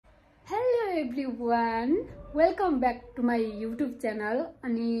Everyone welcome back to my YouTube channel.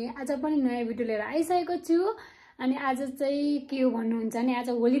 अनि आज पनि नयाँ भिडियो लिएर आइसकेको छु। अनि आज चाहिँ के हो भन्नुहुन्छ नि, आज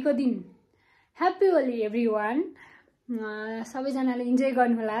होलीको दिन। Happy Holi everyone. सबैजनाले इन्जोय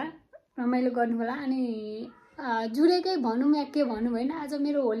गर्नुहोला, रमाइलो गर्नुहोला। अनि जुरेकै भनौँ या के भनौँ होइन, आज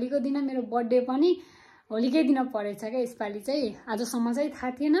मेरो होलीको दिन मेरो बर्थडे पनि होलीकै दिन परेछ क्या। यसपालि चाहिँ आजसम्म चाहिँ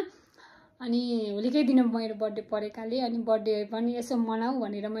थाहा थिएन। अनि होलीकै दिन मेरो बर्थडे परेकाले अनि बर्थडे पनि यसो मनाऊ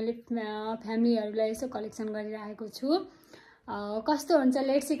भनेर मैले फ्यामिलीहरूलाई यसो कलेक्सन गरिरहेको छु। कस्तो हुन्छ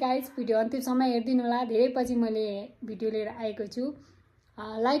लेट्स सी गाइज। भिडियो अन्तिमसम्म हेरिदिनु होला। धेरै पछि मैले भिडियो लिएर आएको छु।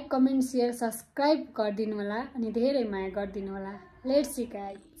 लाइक कमेन्ट सेयर सब्सक्राइब गरिदिनु होला अनि धेरै माया गरिदिनु होला। Let's see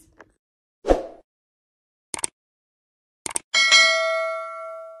guys.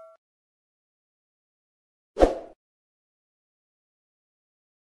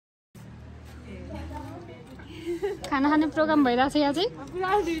 खाना खाने प्रोग्राम भइरहेछ यहाँ चाहिँ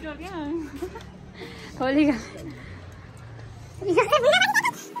Holi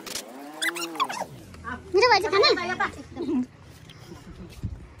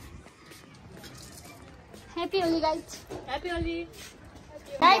happy Holi guys. Happy Holi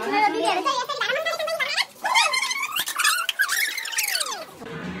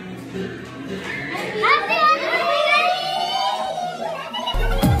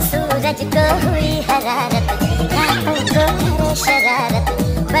Suraj को हुई हरारत, रातों को है शरारत,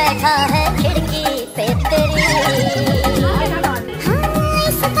 बैठा है खिड़की पे तेरी।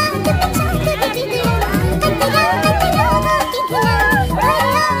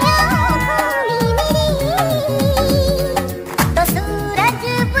 तो सूरज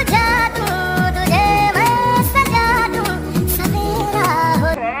बुझा दूं तुझे मैं सजा दूं, सवेरा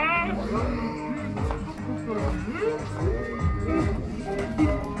हो।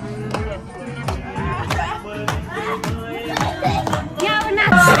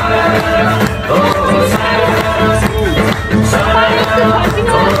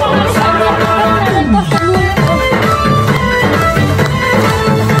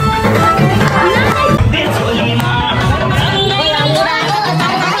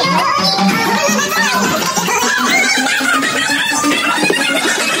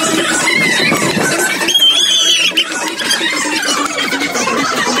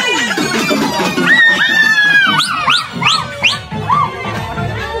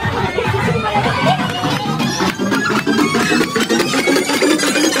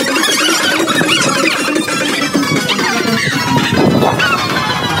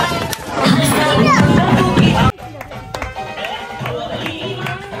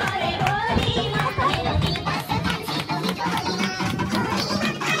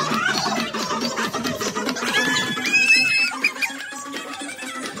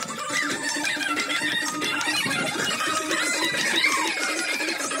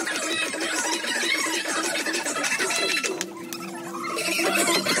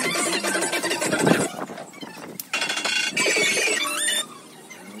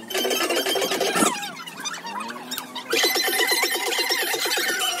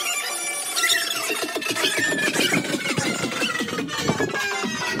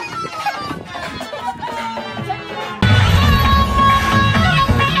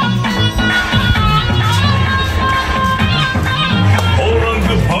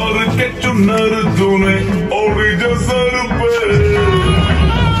 नर तूने और जसर पे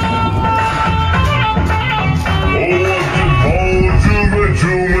फौज में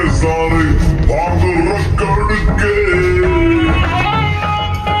झूमे सारे भाग रगड़ के,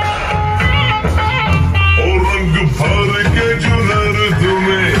 और रंग भर के जुनर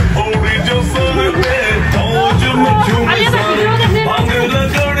तुम्हें और जसर पे फौज में झूमे सारे भाग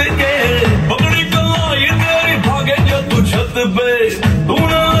रगड़ के। पगड़ी कलाई तेरी भागे जो तू छत पे,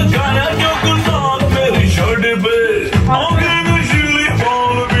 तूने लगाया जो गुलाल मेरी शर्ट पे। आगे नशीली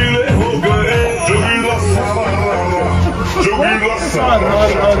बाल पीले हो गए, जोगीरा सारा जोगीरा सारा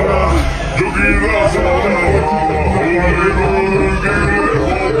जोगीरा सारा होली बोल गिरे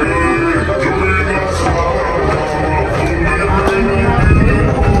हो गए, जोगीरा सारा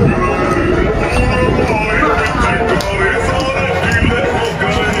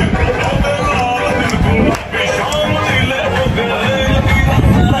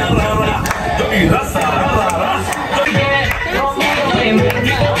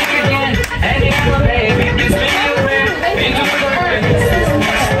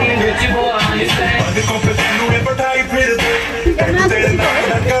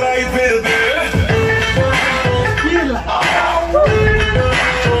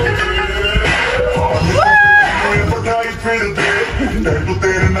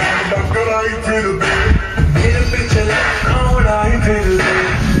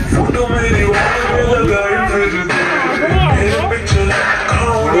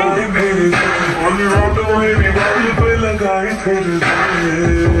फिर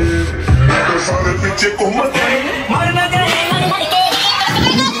तो सारे पीछे घूमते मरना गए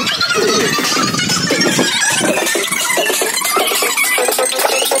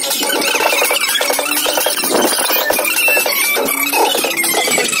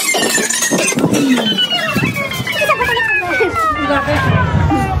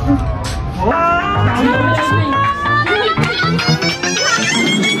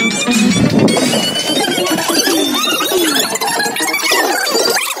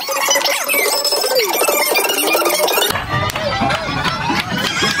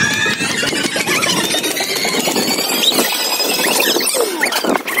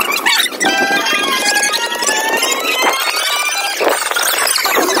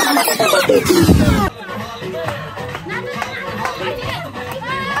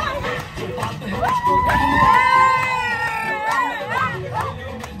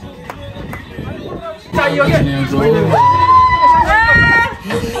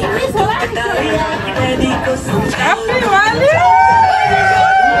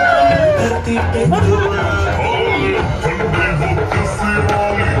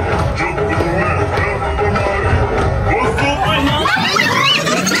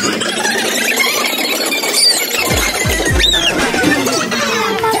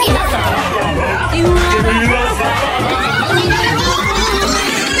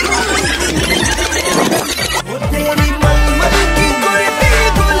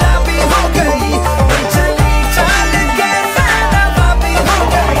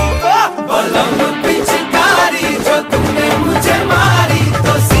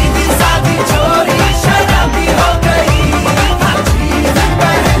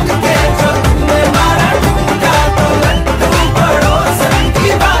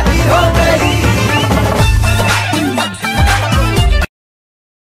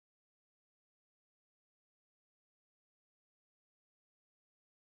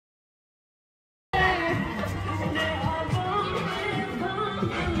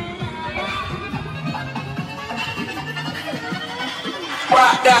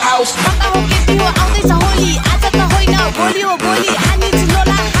rock the house.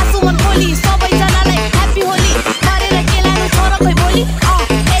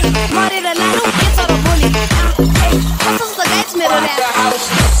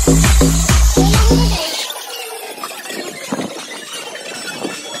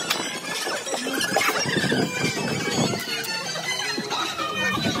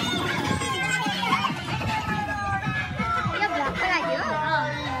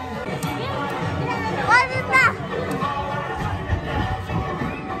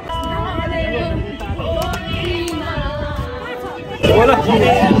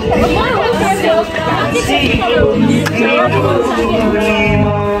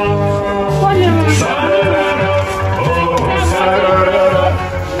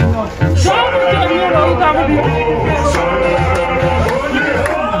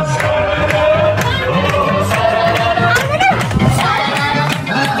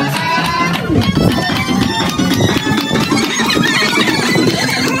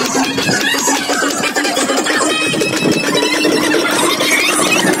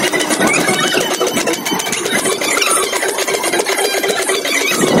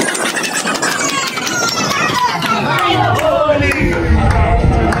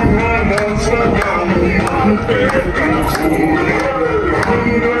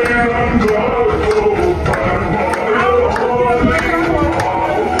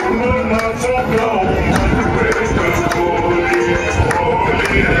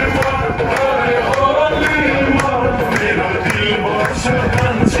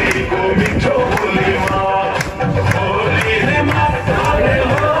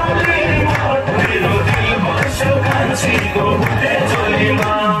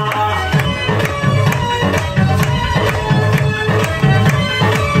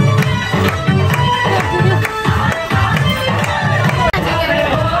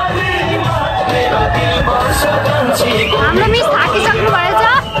 हाम्रो मिस थाकिसक्नु भएछ।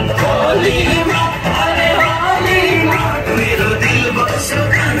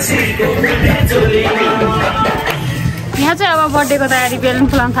 यहाँ चाहिँ अब बर्थडेको तयारी बेलुन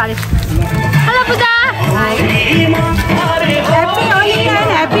फुलाउन थाल्यो। Hello Puja,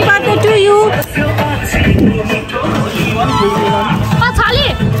 Happy birthday to you. छाली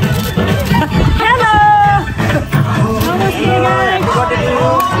Hello.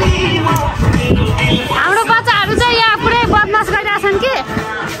 हाम्रो बच्चाहरू चाहिँ यहाँ पुरै बदमास गरिरहेछन् कि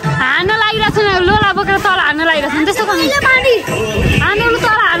हान्न लागिरहेछन्, लोला बोकेर तल हान्न लागिरहेछन्। त्यस्तो हान्नु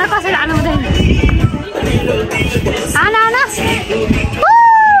तल हान्न कसरी हान्नु हुँदैन। हान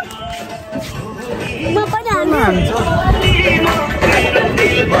म पनि हान्छु।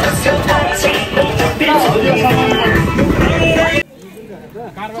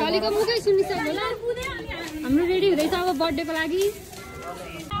 छलीको मुखै सुनिसक्यो होला हाम्रो रेडी हुँदैछ अब बर्थडेको लागि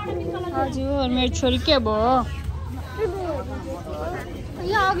हजुर मेरो छोरी के भयो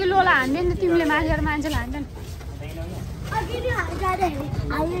यहाँ अघि लोला हान्दैन तिमीले माथि मान्छेले हान्दैन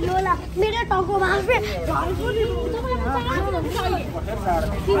मेरो टाउकोमा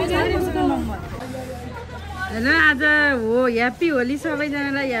हैन आज हो ह्याप्पी होली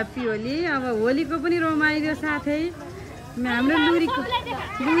सबैजनालाई ह्याप्पी होली अब होलीको पनि रमाइलो साथै हाम्रो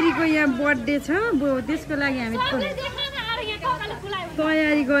लुरीको यहाँ बर्थडे छ त्यसको लागि हामी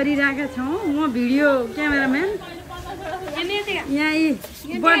तयारी गरिरहेका छौँ म भिडियो क्यामेराम्यान यहाँ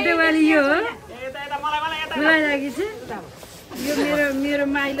बर्थडे वाली यो हो बोलाइरहेको छु यो मेरो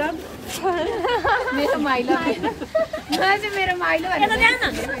माइलो मेरो माइलो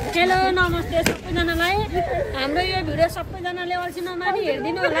हेलो नमस्ते सबैजनालाई हाम्रो यो भिडियो सबैजनाले अल्छी नमानी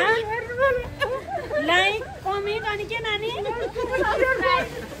हेरिदिनु होला लाइक कमेन्ट अनि के नानी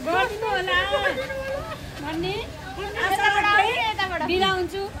गरिदिनु होला भन्ने आशा राख्दै बिदा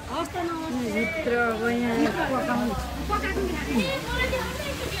हुन्छु हस्त भित्र अब यहाँ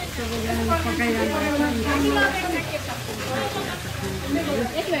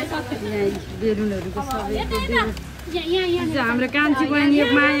बेलुनहरूको सबैको हाम्रो कान्छी बहिनी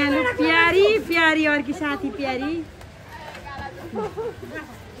मायालु प्यारी प्यारी अर्की साथी प्यारी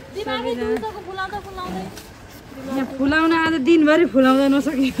यहाँ फुलाउन आज दिनभरि फुलाउँदा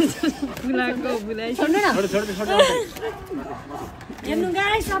नसकिन्छ फुलाएको फुलाइ हेर्नु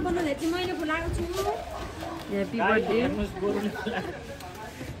गाइस सबभन्दा धेरै मैले फुलाएको छु ह्याप्पी बर्थडे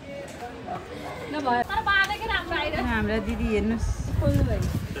हाम्रा दिदी हेर्नुहोस्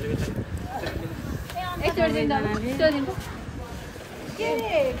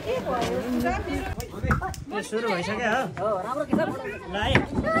सुरु भइसक्यो हो राम्रो किताब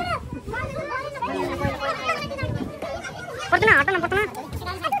पर्दैन हटन पर्दैन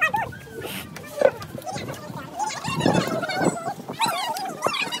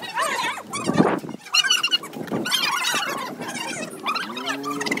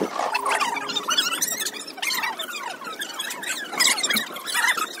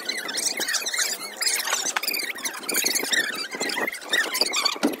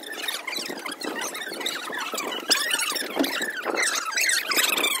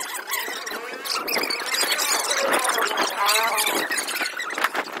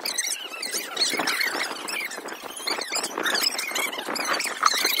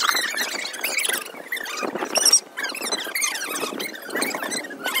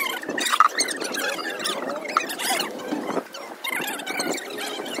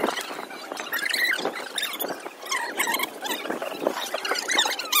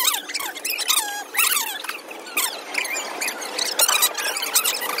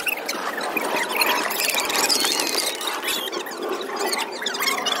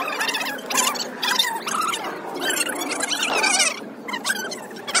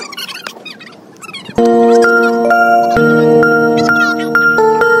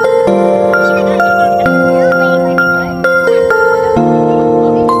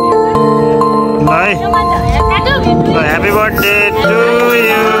Happy birthday to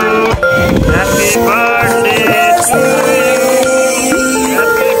you. Happy birthday to you. Happy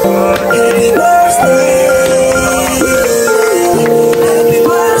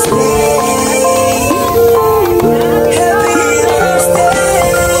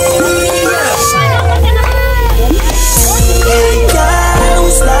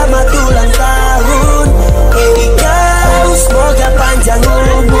Selamat ulang tahun, kau semoga panjang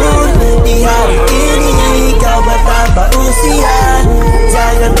umur. Di hari ini kau bertambah usia,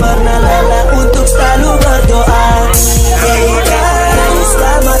 jangan pernah lelah untuk selalu berdoa. Kau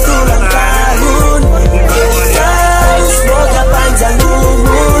selamat ulang tahun, kau semoga panjang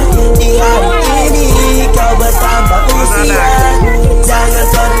umur. Di hari ini kau bertambah usia, jangan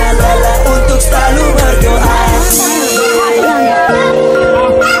pernah lelah untuk selalu berdoa.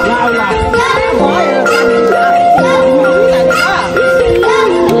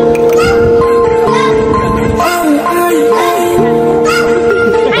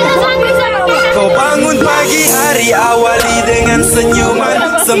 Awali dengan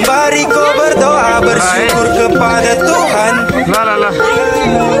senyuman, sembari kau berdoa bersyukur kepada Tuhan.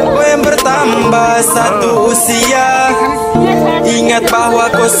 Kau yang bertambah satu usia, ingat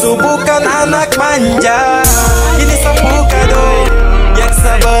bahwa kau bukan anak manja. Ini sapu kado yang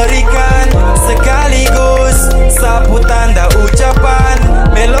saya berikan, sekaligus sapu tanda ucapan,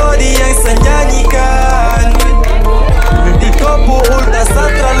 melodi yang saya nyanyikan. Di kopu ulta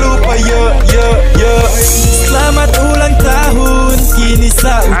satra lupa yo yo yo. Selamat ulang tahun, kini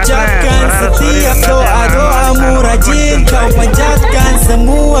saya ucapkan. Setiap doa-doamu rajin kau panjatkan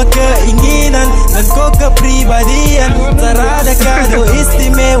semua. ada kado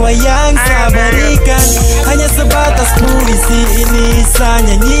istimewa yang saya berikan. Hanya sebatas puisi ini saya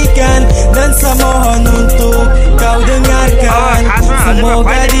nyanyikan, dan saya mohon untuk kau dengarkan.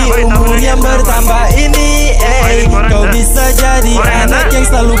 Semoga di umur yang bertambah ini kau bisa jadi anak yang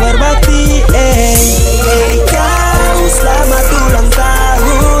selalu berbakti. Kau selamat ulang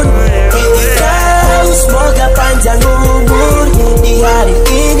tahun. Kau semoga panjang umur. Di hari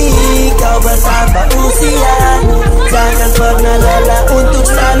ini kau bertambah usia. Jangan pernah lelah untuk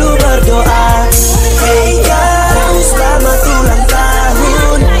selalu berdoa. Kau selamat ulang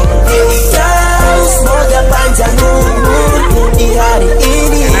tahun. Kau semoga panjang umur. Di hari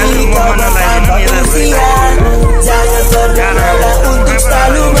ini kau bertambah usia. Jangan pernah lelah untuk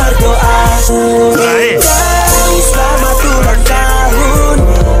selalu berdoa. Kau selamat ulang tahun.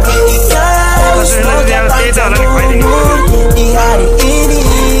 Kau semoga panjang umur. Di hari ini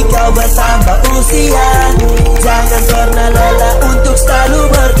kau bertambah usia. Jangan pernah lelah untuk selalu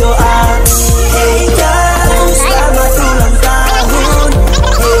berdoa. Kau selamat ulang tahun.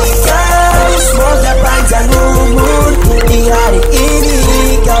 Kau semoga panjang umur. Di hari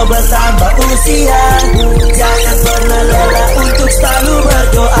ini kau bertambah usia. Jangan pernah lelah untuk selalu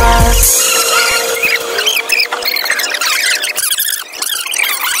berdoa.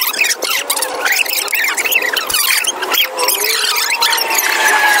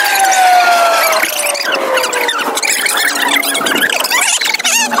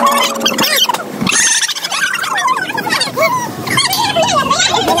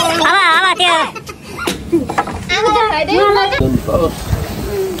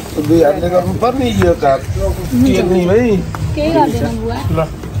 Biarnya keempat nih ya kak, kian nih nih. Kira dia membuat.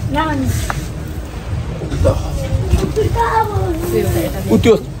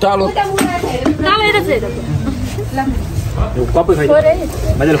 Ucus calo.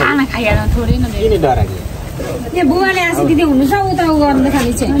 खाना खाइहाल्नु थोरै न यहाँ बुवाले आएको दिदी हुनुहुन्छ उता गर्नु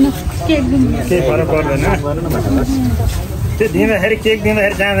खालि चाहिँ केक दिनु केही फरक पर्दैन त्यो दिँदाखेरि केक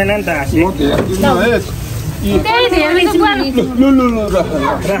दिँदाखेरि जाँदैन नि त हाँसी त्यही धेरै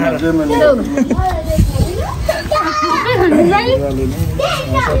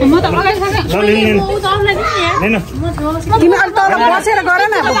म त अगाडि तिमी अलि तल बसेर गर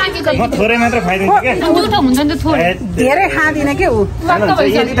न म थोरै मात्र खाइदिन्छु क्या जुठो हुन्छ नि त थोरै धेरै खाँदिन के ऊ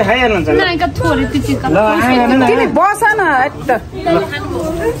यति त खाइहाल्नुहुन्छ थोरै त्यति ल तिमी बस न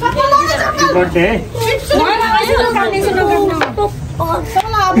बर्थडे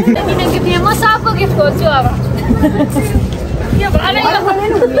म सबको गिफ्ट गर्छु अब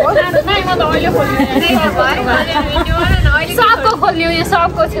सबको खोल्ने यो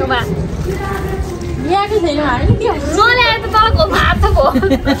सबको छेउमा नल्याएर त तल घोमा हात भयो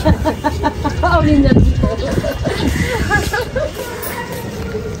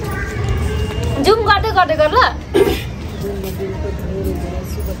जुम गर्दै गर्दै गर ल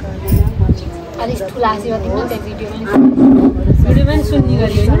अलिक ठुला आशीर्वाद दिनु त्यहाँ भिडियोमा नि सुन्ने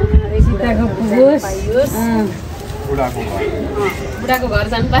गरी सीताको पुगोस् बुढाको घर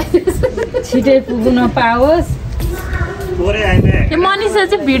जानु पाइयोस् छिटै पुग्नु नपाओस् थोरै आइदिए यो मनिषा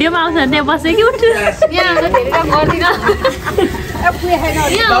चाहिँ भिडियोमा आउँछ त्यहाँ बस्यो कि उठ्यो यहाँ आउँदा धेरै त गर्दिन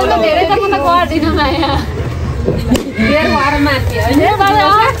यहाँ आउँदा धेरै त म त गर्दिन माया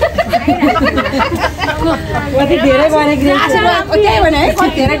कति धेरै गरेको त्यही भने है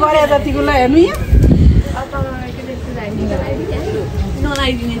कति धेरै गरे जतिको ल हेर्नु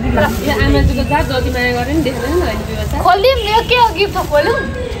यहाँ आमाजुको जात जति माया गरे नि देख्दैन नि खोलिदिउँ यो के हो गिफ्ट खोलौँ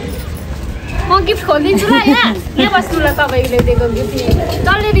म गिफ्ट खोलिदिन्छु ल यहाँ बस्नु ल तपाईँले दिएको गिफ्ट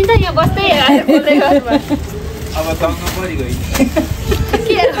जसले दिन्छ यहाँ बस्दै खोल्दै गर्नु अब तङ्ग परिगयो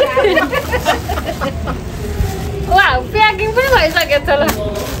वा प्याकिङ पनि भइसकेको छ ल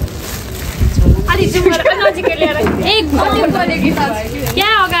अलिक जुम गरेर नजिकै ल्याएर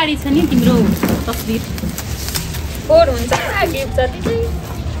क्या अगाडि छ नि तिम्रो तस्बिर फोर हुन्छ गिफ्ट जति चाहिँ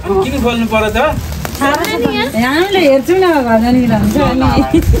किन खोल्नु पर्यो त हामीले हेर्छौँ न घरजानी हुन्छ अनि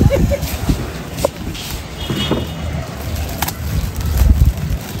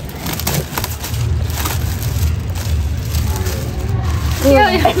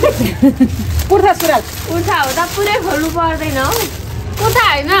कुर्ता सुरुवाल कुर्ता हो त पुरै खोल्नु पर्दैन हौ कुर्ता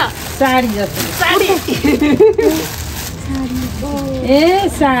होइन साडी जस्तो साडी ए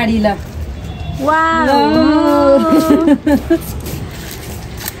साडी ल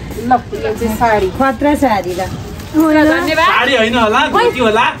साडी खतरा साडी ल धन्यवाद साडी होइन होला धोती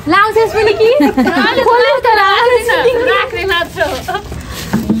होला लाउँछस् पनि कि खोल्नु त राख्ने मात्र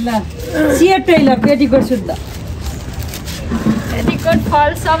ल सेटै ल पेटीकोट शुद्ध पेटीकोट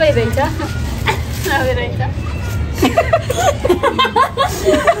फल सबै रहेछ सबै रहेछ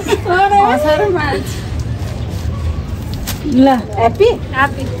ल happy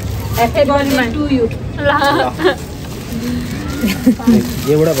happy happy birthday to you ल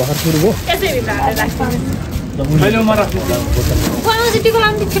एउटा भर्खर सुरु भयो त्यसै भित्र हालेर राख्छु मैले म राख्नु कोही टिको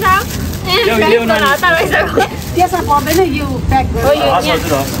लाउनु छिरा त्यसमा पर्दैन यो प्याक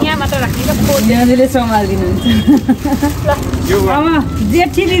यहाँ मात्र राख्ने यहाँले सम्हालिदिनुहुन्छ अब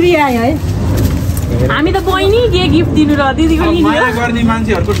जेठी दिदी आयो है हामी त बहिनी के गिफ्ट दिनु र दिदीको नि माया गर्ने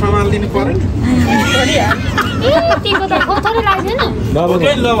मान्छेहरुको सम्हाल दिनु पर्यो टिको त थोरै लाग्दैन बाबु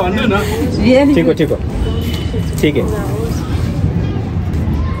ओके ल भन्नु न ठीक हो ठीक है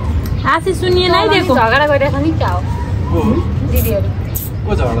आशी सुनिए नै दिएको झगडा गरिरहेको नि क्या हो दिदीहरू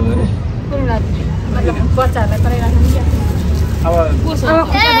को झगडा गरे मतलब बच्चाहरूलाई कराइरहेको नि क्या अब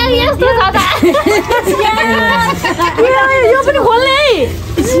यस्तो छ त यो पनि खोल्ने है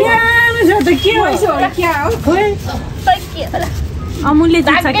सानो छ त के हो क्या हो खोइ अमूल्य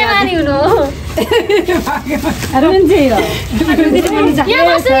जित्छ के भाग्यमानी हुनु रुन्जे हो यहाँ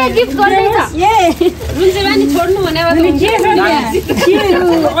बसेर गिफ्ट गर्दैछ ए रुन्चे मानी छोड्नु भनेर अनि के छ यहाँ के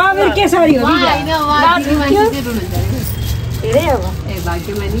अबेर के सरी हो धेरै अब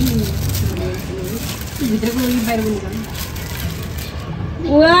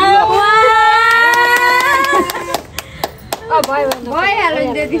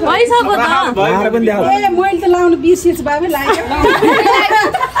भइसक्यो त आएर पनि देखाऊ ए मैले त लाउनु बिर्सेछ बाबे लाग्यो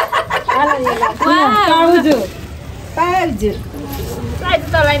पाउजु पाउजु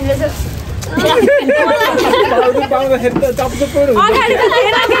पाउँदाखेरि त चप्चप पऱ्यो अगाडि त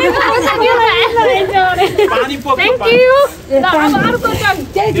थिएन पानी पोख्छ थ्याङ्क यू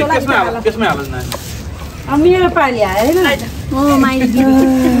त्यही झोला त्यसमै हाल्नु न अब मेरो पाली आयो हैन ओ माइ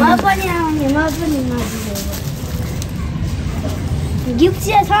गिफ्ट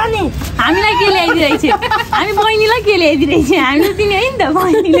चाहिँ छ नि हामीलाई के ल्याइदिरहेको थियो हामी बहिनीलाई के ल्याइदिरहेको थियो हामीले दिने होइन त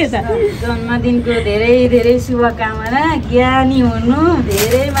बहिनीले त जन्मदिनको धेरै धेरै शुभकामना ज्ञानी हुनु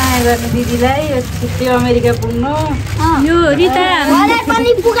धेरै माया गर्ने दिदीलाई छिट्टै अमेरिका पुग्नु यो रिता मलाई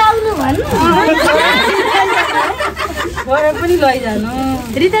पनि पुगाउनु भन्नु गएर पनि लैजानु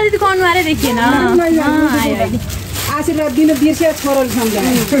रिता दिदीको अनुहारै देखिएन आयो अहिले आशीर्वाद दिनु बिर्स्यो छोरोले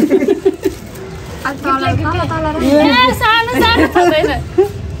सम्झायो सानो सानो छँदैन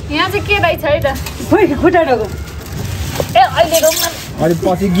यहाँ चाहिँ के रहेछ है त खोइ खुट्टा ढोको ए अहिलेको अनि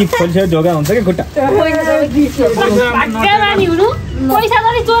पछि गिफ्ट खोलिसक्यो ढोका हुन्छ कि खुट्टा भाग्यमानी हुनु पैसा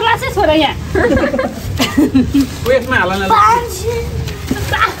पनि चोर लाग्छ छोरा यहाँ उयसमै हाल्न न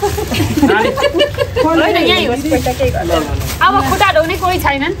होइन यहीँ होस् पैसा केही गर्दैन अब खुट्टा ढोक्ने कोही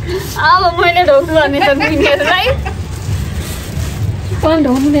छैनन् अब मैले ढोक्नु भन्ने त दुनियाँलाई कहिले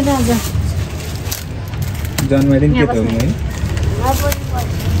ढोक्नुहुँदैन आज जन्मदिन के त हो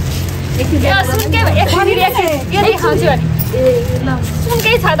सुनकै यो देखाउँछु अनि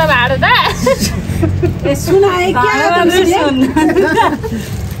सुनकै छ त भाडो त सुनाए क्या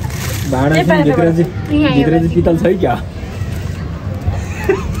भाडा चाहिँ भित्र चाहिँ पितल छ है क्या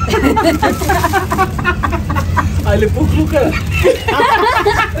अहिले पुग्नुक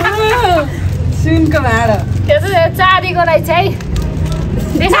सुनको भाडो त्यो चाहिँ चाँदीको रहेछ है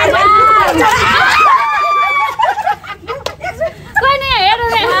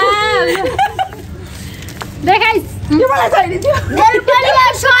देखाइस मेरो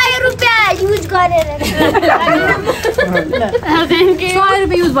परिवार 100 रुपियाँ युज गरेर 100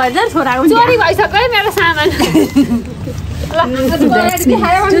 रुपियाँ युज भएछ छोराको चोरी भइसक्यो है मेरो सामान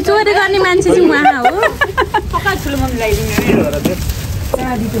त्यो चोरी गर्ने मान्छे चाहिँ उहाँ हो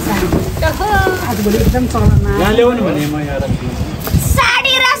आजभोलि एकदम चलनमा यहाँ ल्याउनु भने म यहाँ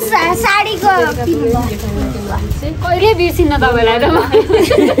साडी र साडीको कहिले बिर्सिन्न तपाईँलाई त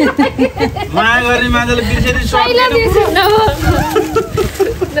माया गर्ने मान्छेले बिर्सेनी कहिले बिर्सिन्न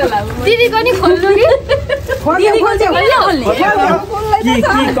दिदीको नि खोल्नु कि के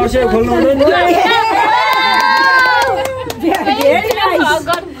कसरी खोल्नु हुँदैन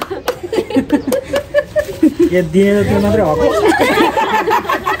के दिएर त्यो मात्रै हक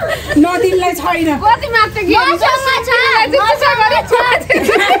नदिनलाई छैन कति मात्र कि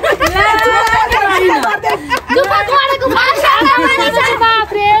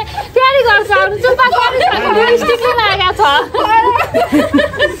बाफ्रे तयारी गर्छ चुप्पा गरिसक्यो स्टिकले लागेको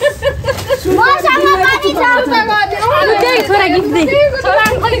त्यही छोरा गिफ्ट दे छोरा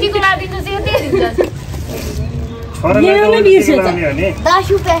खोइ टिको लादिनु चाहिँ त्यही दिन्छ छोरालाई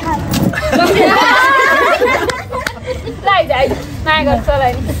 10 रुपियाँ लाइ जाइ माया गर्छ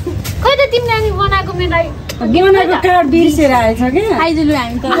छोराले खोइ त तिमीले अनि बनाएको मेलाई गहनाको कार्ड बिर्सेर आएछ क्या आइज लु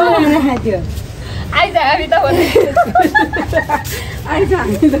हामी त खाइदियो आइज हामी त आइज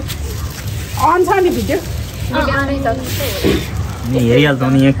हामी त अन छ नि भिडियो नि हेरिहाल्छौ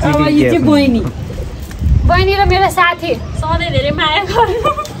नि यहाँ अब यो चाहिँ बहिनी बहिनी र मेरो साथी सँगै सधैँ धेरै माया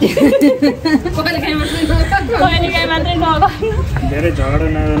गर्नु कहिलेकाहीँ मात्रै नगर्नु धेरै झगडा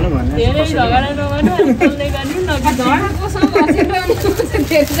नगर्नु भन्ने धेरै झगडा नगर्नु बोल्दै गर्नु झगडा गर्नु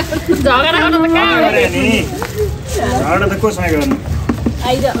त कहाँ नि झगडा त कोसँग गर्नु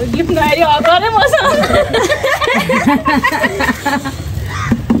आइज गिफ्ट नआयो गरे मसँग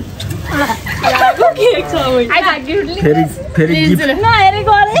फेरि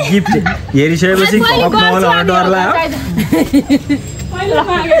गिफ्ट हेरिसकेपछि डर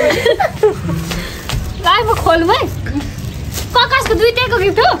लाग्यो खोल्नु है ककासको दुईटैको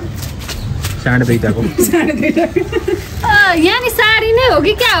गिफ्ट हो 2.5 को यहाँ नि साडी नै हो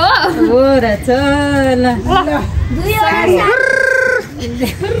कि क्या हो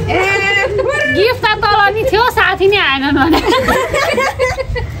गिफ्ट त तल नि थियो साथी नै आएनन् भने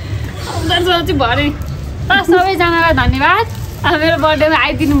भरे सबैजनालाई धन्यवाद मेरो बर्थडेमा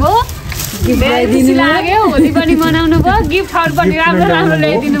आइदिनु भयो खुसी लाग्यो होली पनि मनाउनु भयो गिफ्टहरू पनि राम्रो राम्रो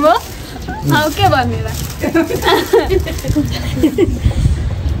ल्याइदिनु भयो अब के भन्नु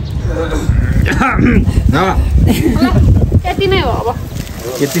यति नै हो अब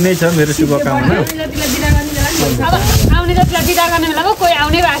यति नै छ मेरो शुभकामना अब आउने जतिलाई बिदा गर्ने बेलामा कोही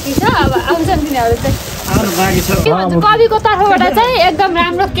आउनै बाँकी छ अब आउँछन् तिनीहरू चाहिँ कविको तर्फबाट चाहिँ एकदम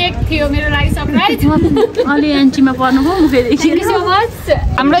राम्रो केक थियो मेरो लागि सरप्राइज अलि एन्चीमा पर्नुभयो मुखेदेखि थ्याङ्क यू सो मच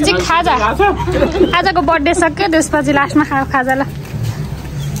हाम्रो चाहिँ खाजा आजको बर्थडे सक्यो त्यसपछि लास्टमा खाजा ल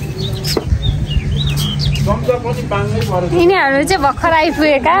यिनीहरू चाहिँ भर्खर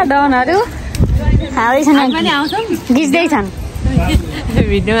आइपुगेका डनहरू खाँदैछन् घिच्दैछन्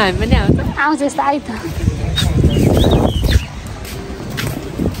भिडियोमा हामी पनि आउँछ यस्तो आइ त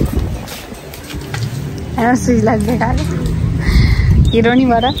सुइलाई देखाएको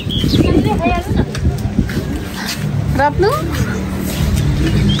हिरोनीबाट रत्नु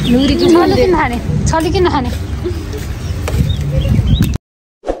छली किन खाने